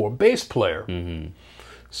a bass player.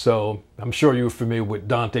 So I'm sure you were familiar with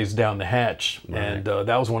Dante's Down the Hatch, and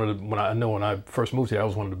that was one of the, when I first moved here, that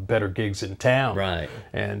was one of the better gigs in town. Right.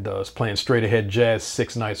 And I was playing straight ahead jazz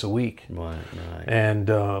 6 nights a week. Right.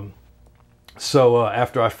 And so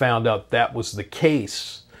after I found out that was the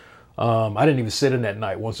case, I didn't even sit in that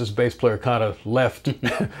night. Once this bass player kind of left,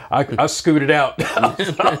 I scooted out.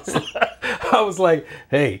 I was like,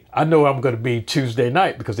 hey, I know I'm going to be Tuesday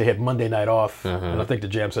night, because they had Monday night off, and I think the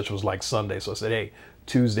jam session was like Sunday. So I said, hey,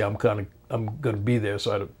 Tuesday I'm going to be there. So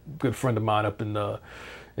I had a good friend of mine up in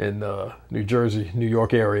New Jersey, New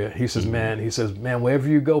York area. He says, man, wherever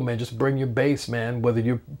you go, man, just bring your bass, man. Whether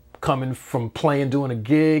you're coming from doing a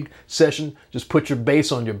gig session, just put your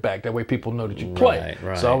bass on your back. That way people know that you play.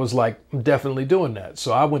 Right. So I was like, I'm definitely doing that.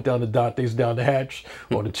 So I went down to Dante's Down the Hatch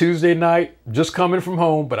on a Tuesday night, just coming from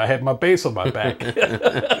home, but I had my bass on my back.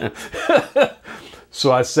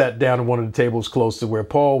 So I sat down at one of the tables close to where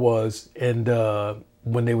Paul was, and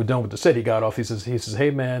when they were done with the set, he got off. He says, hey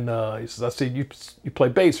man, he says, I said, you play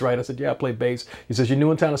bass, right? I said, yeah, I play bass. He says, you're new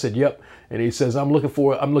in town? I said, yep. And he says, I'm looking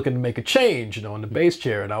to make a change, you know, in the bass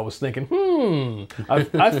chair. And I was thinking,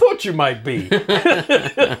 I thought you might be.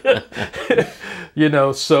 You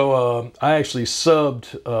know, so I actually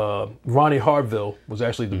subbed. Ronnie Hartville was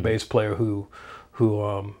actually the bass player who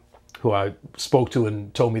I spoke to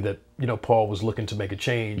and told me that, you know, Paul was looking to make a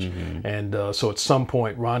change. And so at some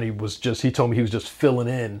point, Ronnie he told me he was just filling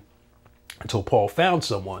in until Paul found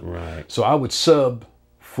someone. Right. So I would sub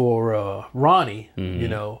for Ronnie, you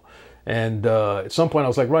know, and at some point I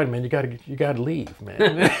was like, Ronnie, man, you gotta leave,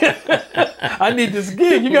 man. I need this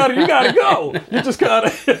gig. You gotta go. You just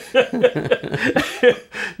gotta,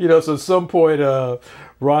 you know. So at some point,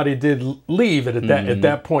 Ronnie did leave, and at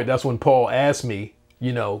that point, that's when Paul asked me,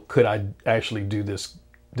 you know, could I actually do this?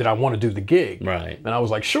 Did I want to do the gig? Right. And I was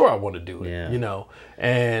like, sure, I want to do it, Yeah. you know.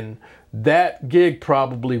 And that gig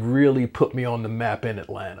probably really put me on the map in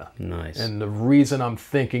Atlanta. Nice. And the reason I'm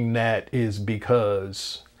thinking that is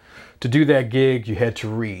because to do that gig, you had to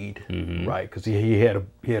read, right? Because he had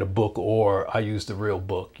a book, or I used the real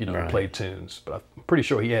book, you know, to play tunes. But I'm pretty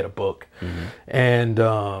sure he had a book. And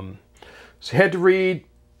so you had to read.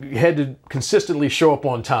 You had to consistently show up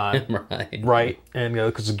on time, right? And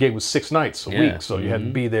because the gig was 6 nights a week, so you had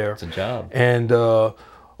to be there. It's a job. And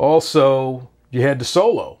also, you had to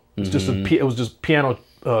solo. It was just piano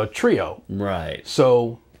trio, right?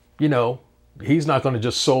 So you know, he's not going to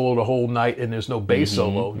just solo the whole night and there's no bass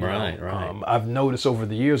solo. Right. I've noticed over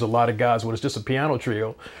the years a lot of guys when it's just a piano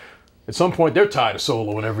trio, at some point they're tired of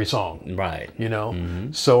soloing every song, right? You know,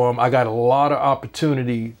 so I got a lot of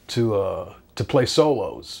opportunity to play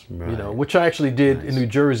solos, you know, which I actually did in New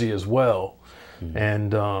Jersey as well.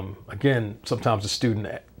 And again, sometimes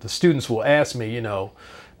the students will ask me, you know,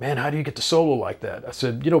 man, how do you get to solo like that? I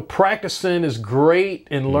said, you know, practicing is great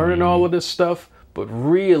and learning all of this stuff, but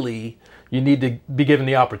really you need to be given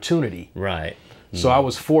the opportunity. Right. So I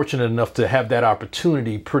was fortunate enough to have that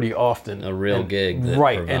opportunity pretty often. A real gig that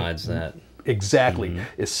provides that. Exactly.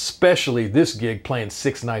 Especially this gig playing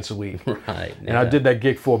 6 nights a week. Right. And I did that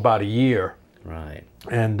gig for about a year. Right.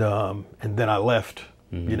 And then I left,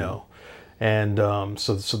 you know. And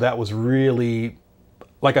so that was really,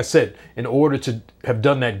 like I said, in order to have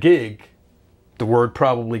done that gig, the word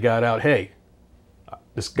probably got out, hey,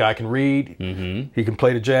 this guy can read, he can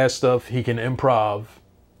play the jazz stuff, he can improv,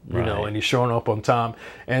 you know, and he's showing up on time.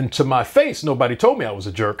 And to my face, nobody told me I was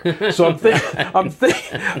a jerk. So I'm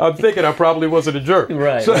thinking I probably wasn't a jerk.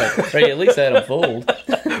 Right, so, right. Or you at least had him fooled.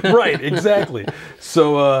 Right, exactly.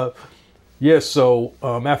 So, so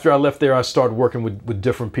after I left there, I started working with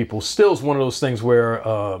different people. Still is one of those things where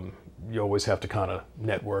you always have to kind of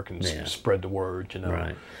network and spread the word, you know.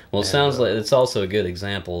 Right. Well, it sounds like it's also a good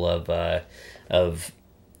example of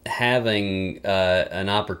having an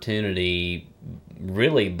opportunity,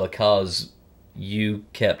 really, because you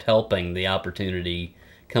kept helping the opportunity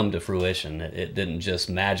come to fruition. It didn't just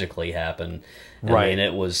magically happen. I mean,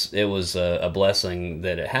 it was a blessing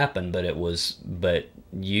that it happened, but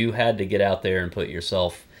you had to get out there and put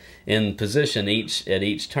yourself in position at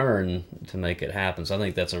each turn to make it happen. So I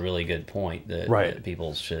think that's a really good point that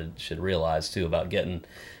people should realize too about getting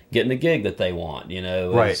the gig that they want. You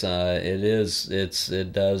know,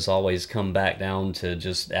 it does always come back down to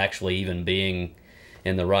just actually even being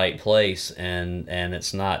in the right place, and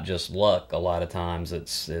it's not just luck. A lot of times,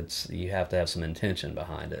 it's you have to have some intention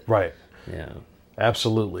behind it. Right. Yeah.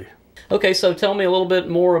 Absolutely. Okay, so tell me a little bit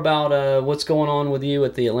more about what's going on with you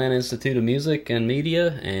at the Atlanta Institute of Music and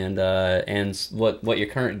Media, and what your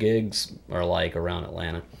current gigs are like around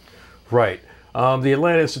Atlanta. Right. The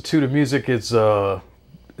Atlanta Institute of Music is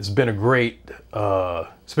it's been great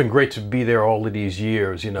to be there all of these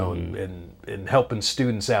years, you know, and helping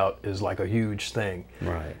students out is like a huge thing.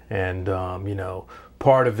 Right. And you know,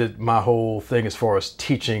 part of it, my whole thing as far as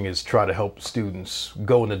teaching is try to help students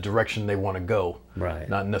go in the direction they want to go. Right.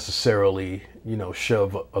 Not necessarily, you know,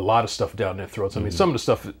 shove a lot of stuff down their throats. I mean, some of the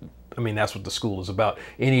stuff, I mean, that's what the school is about.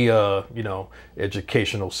 Any, you know,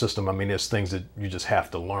 educational system, I mean, there's things that you just have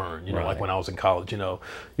to learn. You know, like when I was in college, you know,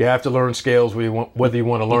 you have to learn scales whether you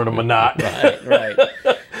want to learn them or not. Right.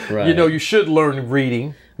 You know, you should learn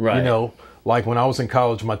reading. Right. You know, like when I was in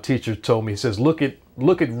college, my teacher told me, he says, look at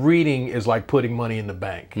reading is like putting money in the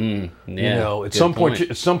bank. You know, at some point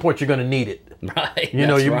you're going to need it. Right. You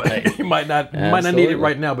know, you might not need it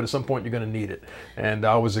right now, but at some point you're going to need it. And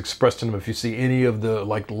I always expressed to them, if you see any of the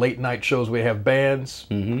like late night shows where they have bands,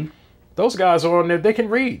 those guys are on there. They can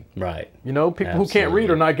read. Right. You know, people who can't read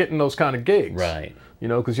are not getting those kind of gigs. Right. You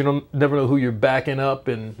know, because you never know who you're backing up,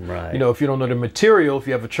 and you know, if you don't know the material, if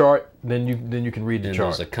you have a chart, then you can read the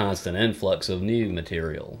chart. There's a constant influx of new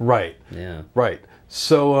material. Right. Yeah. Right.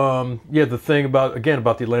 So the thing about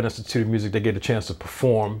the Atlanta Institute of Music, they get a chance to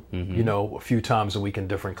perform, you know, a few times a week in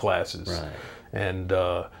different classes. Right. And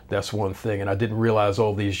that's one thing. And I didn't realize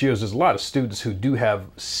all these years, there's a lot of students who do have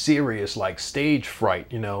serious like stage fright,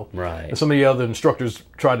 you know. Right. And some of the other instructors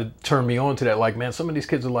tried to turn me on to that. Like, man, some of these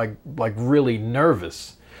kids are like really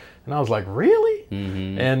nervous. And I was like, really?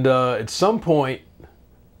 And at some point,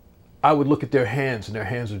 I would look at their hands, and their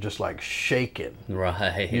hands are just like shaking.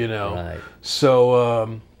 Right. You know. Right.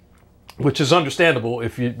 So, which is understandable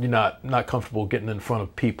if you're not comfortable getting in front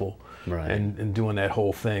of people. Right. And doing that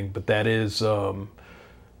whole thing. But that is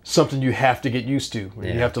something you have to get used to.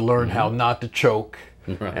 You have to learn how not to choke.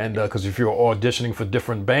 Right. And because if you're auditioning for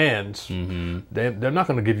different bands, they're not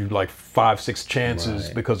going to give you like 5, 6 chances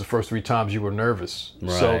because the first 3 times you were nervous.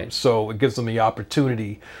 Right. So it gives them the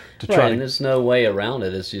opportunity to try. Right, and there's no way around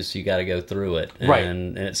it. It's just you got to go through it.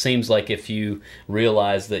 And it seems like if you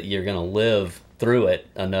realize that you're going to live through it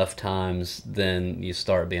enough times, then you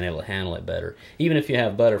start being able to handle it better. Even if you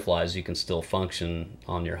have butterflies, you can still function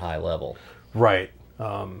on your high level. Right.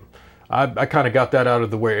 I kind of got that out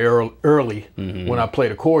of the way early when I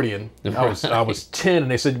played accordion. I was 10,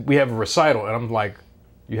 and they said we have a recital, and I'm like,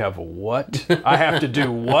 you have a what? I have to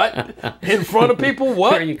do what in front of people?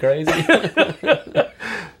 What? Are you crazy?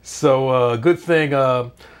 So good thing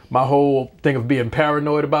my whole thing of being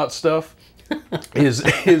paranoid about stuff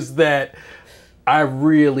is that I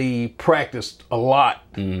really practiced a lot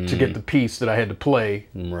to get the piece that I had to play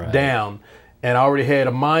down, and I already had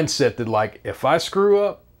a mindset that like if I screw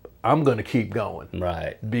up, I'm going to keep going.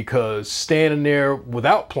 Right. Because standing there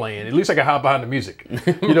without playing, at least I could hide behind the music.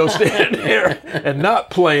 You know, standing there and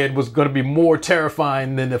not playing was going to be more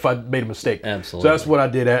terrifying than if I made a mistake. Absolutely. So that's what I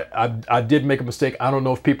did. I did make a mistake. I don't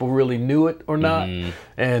know if people really knew it or not.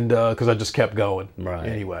 And because I just kept going. Right.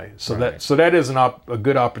 Anyway, so that is a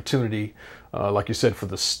good opportunity, like you said, for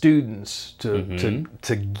the students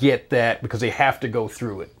to get that, because they have to go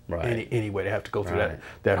through it. Right. Anyway, they have to go through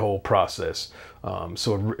that whole process.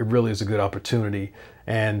 So it really is a good opportunity.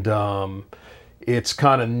 And it's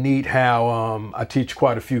kind of neat how I teach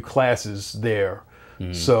quite a few classes there.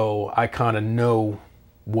 So I kind of know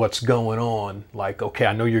what's going on. Like, okay,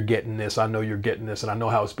 I know you're getting this, I know you're getting this, and I know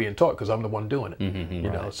how it's being taught because I'm the one doing it.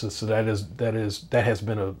 You know, so that has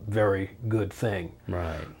been a very good thing.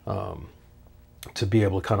 Right. To be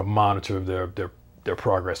able to kind of monitor their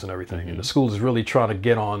progress and everything. And the school is really trying to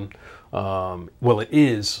get on, well, it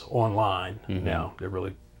is online now. They're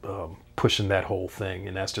really pushing that whole thing,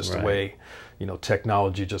 and that's just the way, you know,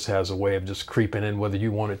 technology just has a way of just creeping in whether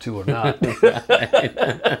you want it to or not.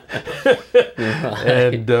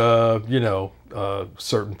 And you know,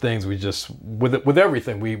 certain things we just with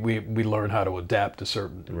everything we learn how to adapt to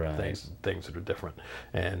certain things that are different.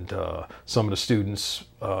 And some of the students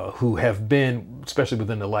who have been, especially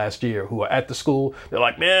within the last year, who are at the school, they're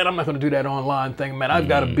like, man, I'm not going to do that online thing, man. I've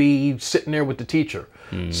got to be sitting there with the teacher.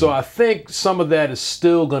 So I think some of that is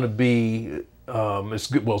still going to be it's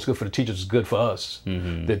good. Well, it's good for the teachers. It's good for us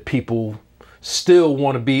that people still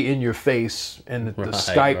want to be in your face, and the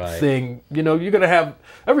Skype thing, you know, you're going to have,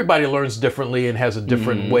 everybody learns differently and has a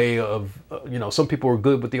different way of, you know, some people are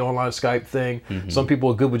good with the online Skype thing. Some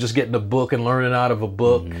people are good with just getting a book and learning out of a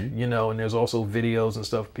book, you know, and there's also videos and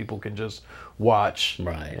stuff people can just watch.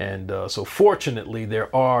 And so fortunately,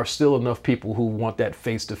 there are still enough people who want that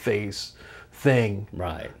face-to-face thing,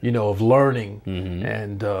 you know, of learning,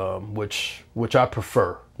 and which I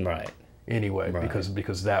prefer. Anyway,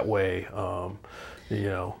 because that way, you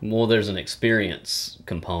know. Well, there's an experience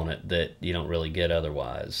component that you don't really get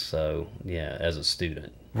otherwise. So yeah, as a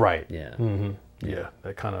student. Yeah. Yeah,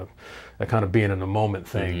 that kind of being in the moment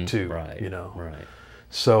thing too. You know.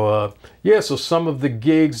 So yeah, so some of the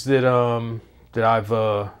gigs that that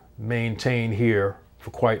I've maintained here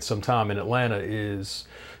for quite some time in Atlanta is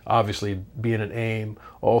obviously being an AIM.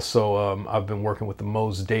 Also, I've been working with the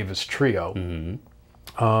Mose Davis Trio.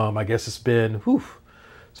 I guess it's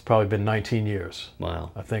probably been 19 years.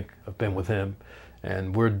 Wow. I think I've been with him,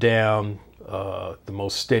 and we're down, the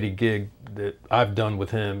most steady gig that I've done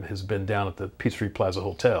with him has been down at the Peachtree Plaza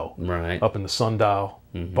Hotel, up in the Sundial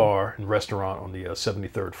Bar and Restaurant on the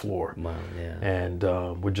 73rd floor. Wow, yeah. And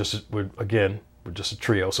we're just a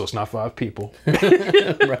trio, so it's not 5 people.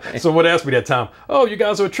 Someone asked me that time, oh, you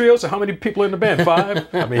guys are a trio, so how many people are in the band?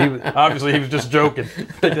 5? I mean, obviously he was just joking.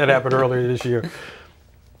 I think that happened earlier this year.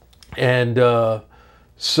 And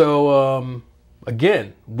so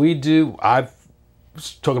again, I've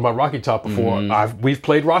talking about Rocky Top before. We've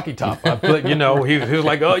played Rocky Top. You know, he was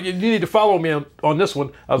like, oh, you need to follow me on this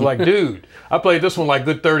one. I was like, dude, I played this one like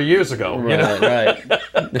good 30 years ago. You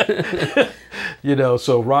know? You know,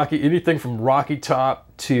 so anything from Rocky Top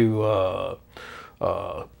to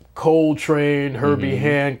Coltrane, Herbie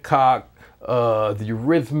Hancock, the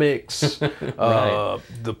Eurythmics,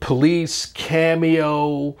 the Police,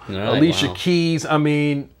 Cameo, Alicia Keys. I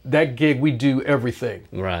mean, that gig, we do everything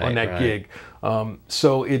on that gig.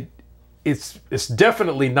 So it's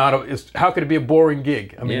definitely not how could it be a boring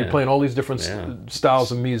gig? I mean, you're playing all these different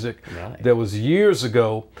styles of music. There was years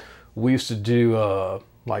ago, we used to do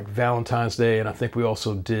like Valentine's Day, and I think we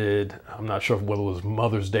also did, I'm not sure whether it was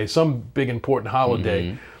Mother's Day, some big important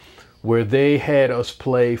holiday. where they had us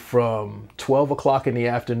play from 12 o'clock in the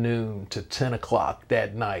afternoon to 10 o'clock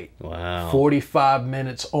that night. Wow. 45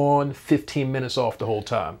 minutes on, 15 minutes off the whole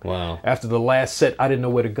time. Wow. After the last set, I didn't know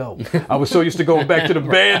where to go. I was so used to going back to the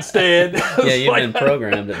bandstand. Yeah, you've been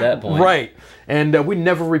programmed at that point. Right. And we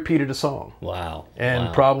never repeated a song. Wow. And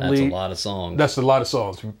wow. probably... That's a lot of songs. That's a lot of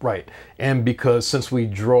songs, right. And because since we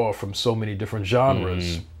draw from so many different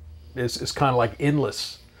genres, it's kind of like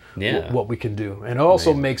endless. Yeah. What we can do. And it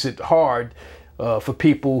also makes it hard for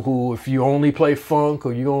people who, if you only play funk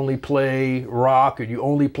or you only play rock or you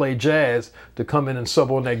only play jazz, to come in and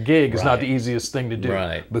sub on that gig is not the easiest thing to do.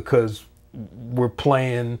 Right. Because we're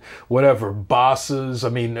playing whatever, bossas, I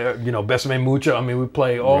mean, you know, Besame Mucho, I mean, we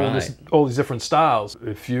play all these different styles.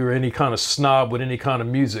 If you're any kind of snob with any kind of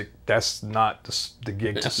music, that's not the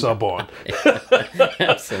gig to sub on. Absolutely.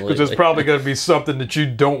 Because there's probably going to be something that you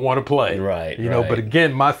don't want to play. Right. You know, but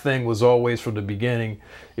again, my thing was always from the beginning,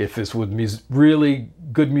 if it's with really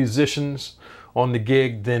good musicians on the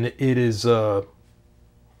gig, then it is, how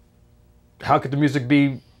could the music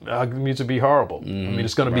be horrible? I mean,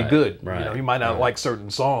 it's going to be good. You know, you might not like certain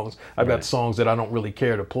songs. I've got songs that I don't really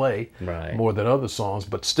care to play more than other songs,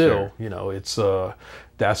 but still, you know, it's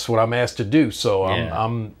that's what I'm asked to do. So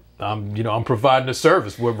I'm providing a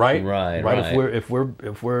service. We're right.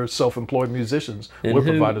 If we're self-employed musicians, and we're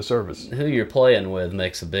providing a service. Who you're playing with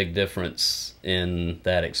makes a big difference in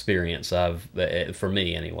that experience. For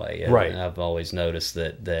me anyway. I've always noticed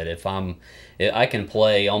that if I can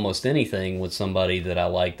play almost anything with somebody that I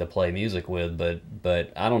like to play music with,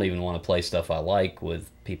 but I don't even want to play stuff I like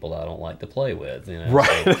with people I don't like to play with. You know,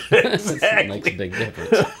 right? So Exactly. It makes a big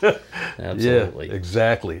difference. Absolutely. Yeah,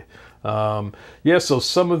 exactly. So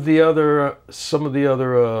some of the other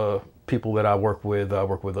people that I work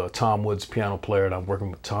with Tom Woods, piano player, and I'm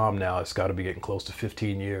working with Tom now. It's got to be getting close to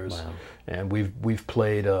 15 years. Wow. And we've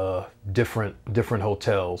played different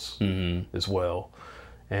hotels as well.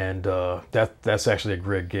 And that's actually a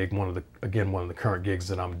great gig. One of the current gigs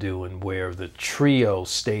that I'm doing, where the trio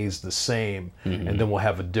stays the same, and then we'll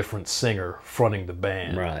have a different singer fronting the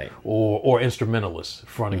band, or instrumentalist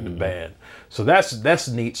fronting the band. So that's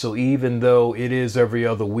neat. So even though it is every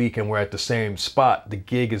other week and we're at the same spot, the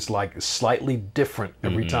gig is like slightly different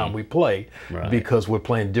every time we play, because we're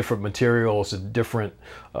playing different materials and different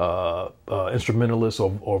instrumentalists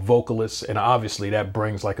or vocalists, and obviously that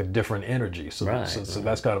brings like a different energy. So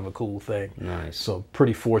that's kind of a cool thing. Nice. So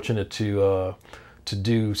pretty fortunate to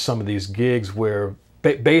do some of these gigs where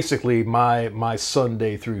basically my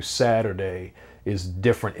Sunday through Saturday is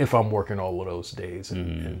different if I'm working all of those days,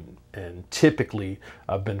 and typically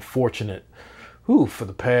I've been fortunate for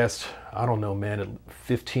the past, I don't know, man,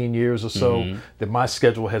 15 years or so, that my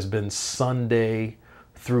schedule has been Sunday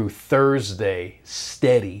through Thursday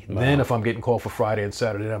steady. Wow. Then if I'm getting called for Friday and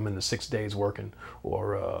Saturday, I'm in the 6 days working,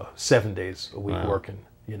 or 7 days a week working,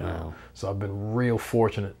 you know. So I've been real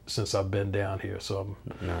fortunate since I've been down here. So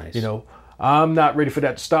you know, I'm not ready for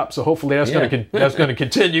that to stop, so hopefully that's going to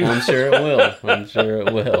continue. I'm sure it will. I'm sure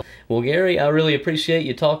it will. Well, Gary, I really appreciate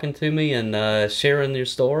you talking to me and sharing your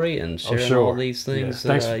story and sharing all these things.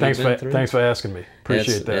 Thanks for asking me.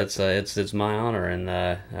 Appreciate that. It's my honor, and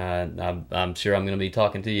I'm sure I'm going to be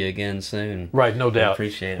talking to you again soon. Right, no doubt. I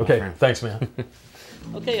appreciate it. Okay, thanks, man.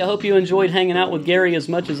 Okay, I hope you enjoyed hanging out with Gary as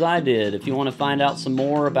much as I did. If you want to find out some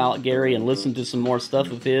more about Gary and listen to some more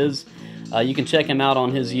stuff of his, you can check him out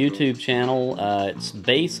on his YouTube channel. It's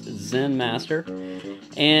Bass Zen Master.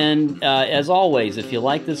 And as always, if you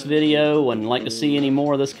like this video and like to see any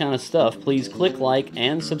more of this kind of stuff, please click like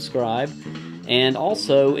and subscribe. And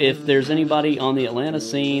also, if there's anybody on the Atlanta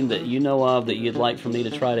scene that you know of that you'd like for me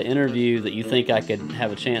to try to interview that you think I could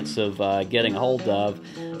have a chance of getting a hold of,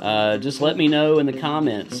 just let me know in the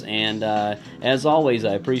comments. And as always,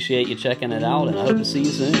 I appreciate you checking it out, and I hope to see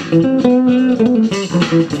you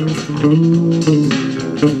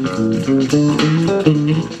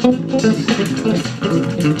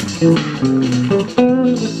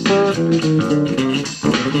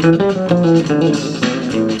soon.